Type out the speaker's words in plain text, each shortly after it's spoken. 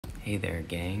Hey there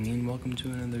gang, and welcome to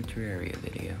another Terraria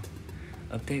video.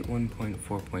 Update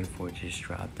 1.4.4 just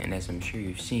dropped, and as I'm sure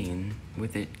you've seen,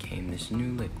 with it came this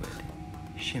new liquid,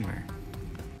 Shimmer.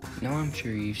 Now I'm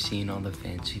sure you've seen all the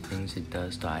fancy things it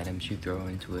does to items you throw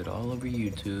into it all over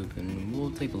YouTube, and we'll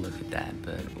take a look at that,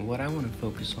 but what I want to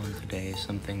focus on today is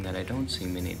something that I don't see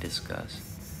many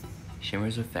discuss: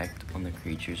 Shimmer's effect on the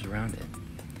creatures around it.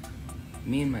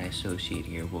 Me and my associate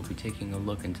here will be taking a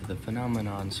look into the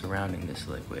phenomenon surrounding this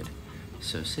liquid,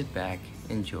 so sit back,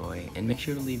 enjoy, and make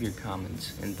sure to leave your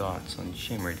comments and thoughts on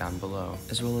Shimmer down below,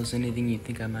 as well as anything you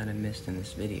think I might have missed in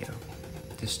this video.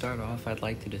 To start off, I'd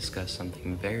like to discuss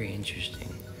something very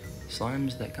interesting.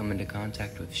 Slimes that come into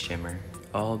contact with Shimmer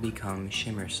all become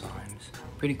Shimmer slimes.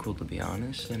 Pretty cool to be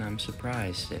honest, and I'm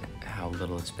surprised at how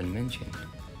little it's been mentioned.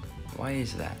 Why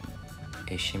is that?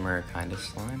 Is Shimmer a kind of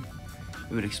slime?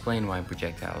 It would explain why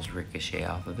projectiles ricochet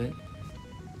off of it.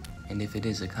 And if it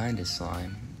is a kind of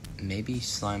slime, maybe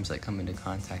slimes that come into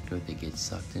contact with it get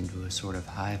sucked into a sort of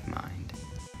hive mind.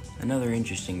 Another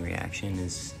interesting reaction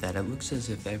is that it looks as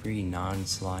if every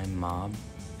non-slime mob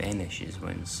vanishes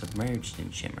when submerged in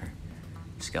Shimmer.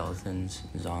 Skeletons,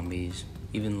 zombies,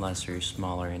 even lesser,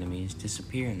 smaller enemies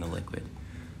disappear in the liquid.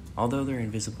 Although they're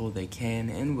invisible, they can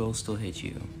and will still hit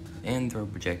you, and throw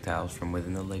projectiles from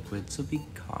within the liquid, so be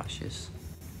cautious.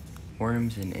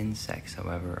 Worms and insects,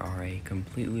 however, are a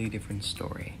completely different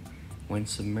story. When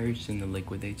submerged in the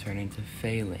liquid, they turn into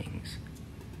phalanx.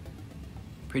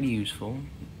 Pretty useful,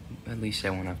 at least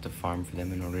I won't have to farm for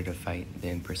them in order to fight the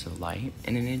Empress of Light,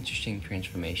 and an interesting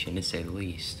transformation to say the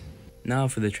least. Now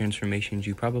for the transformations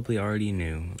you probably already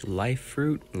knew: Life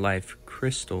Fruit, Life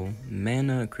Crystal,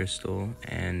 Mana Crystal,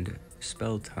 and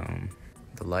Spell Tome.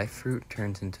 The Life Fruit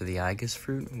turns into the Aegis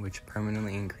Fruit, which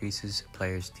permanently increases a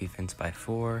player's defense by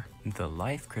 4. The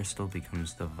Life Crystal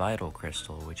becomes the Vital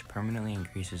Crystal, which permanently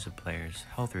increases a player's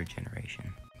health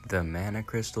regeneration. The Mana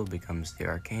Crystal becomes the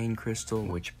Arcane Crystal,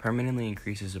 which permanently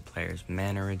increases a player's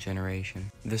mana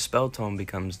regeneration. The Spell Tome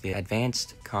becomes the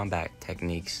Advanced Combat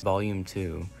Techniques Volume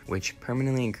 2, which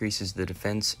permanently increases the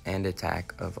defense and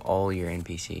attack of all your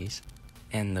NPCs.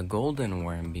 And the Golden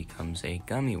Worm becomes a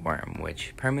Gummy Worm,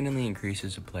 which permanently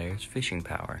increases a player's fishing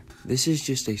power. This is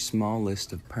just a small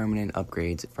list of permanent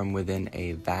upgrades from within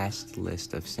a vast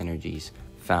list of synergies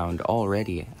found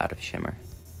already out of Shimmer.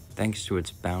 Thanks to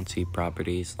its bouncy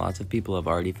properties, lots of people have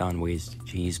already found ways to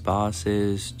cheese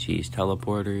bosses, cheese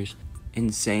teleporters.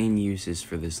 Insane uses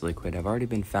for this liquid have already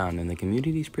been found, and the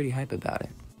community's pretty hype about it.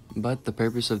 But the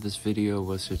purpose of this video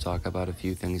was to talk about a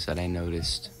few things that I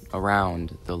noticed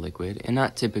around the liquid, and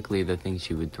not typically the things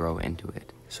you would throw into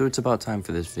it. So it's about time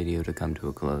for this video to come to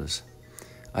a close.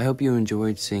 I hope you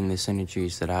enjoyed seeing the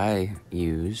synergies that I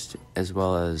used, as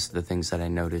well as the things that I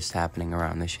noticed happening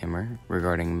around the Shimmer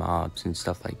regarding mobs and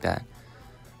stuff like that.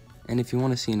 And if you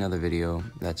want to see another video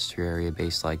that's Terraria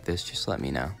based like this, just let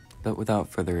me know. But without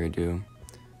further ado,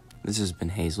 this has been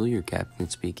Hazel, your captain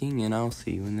speaking, and I'll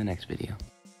see you in the next video.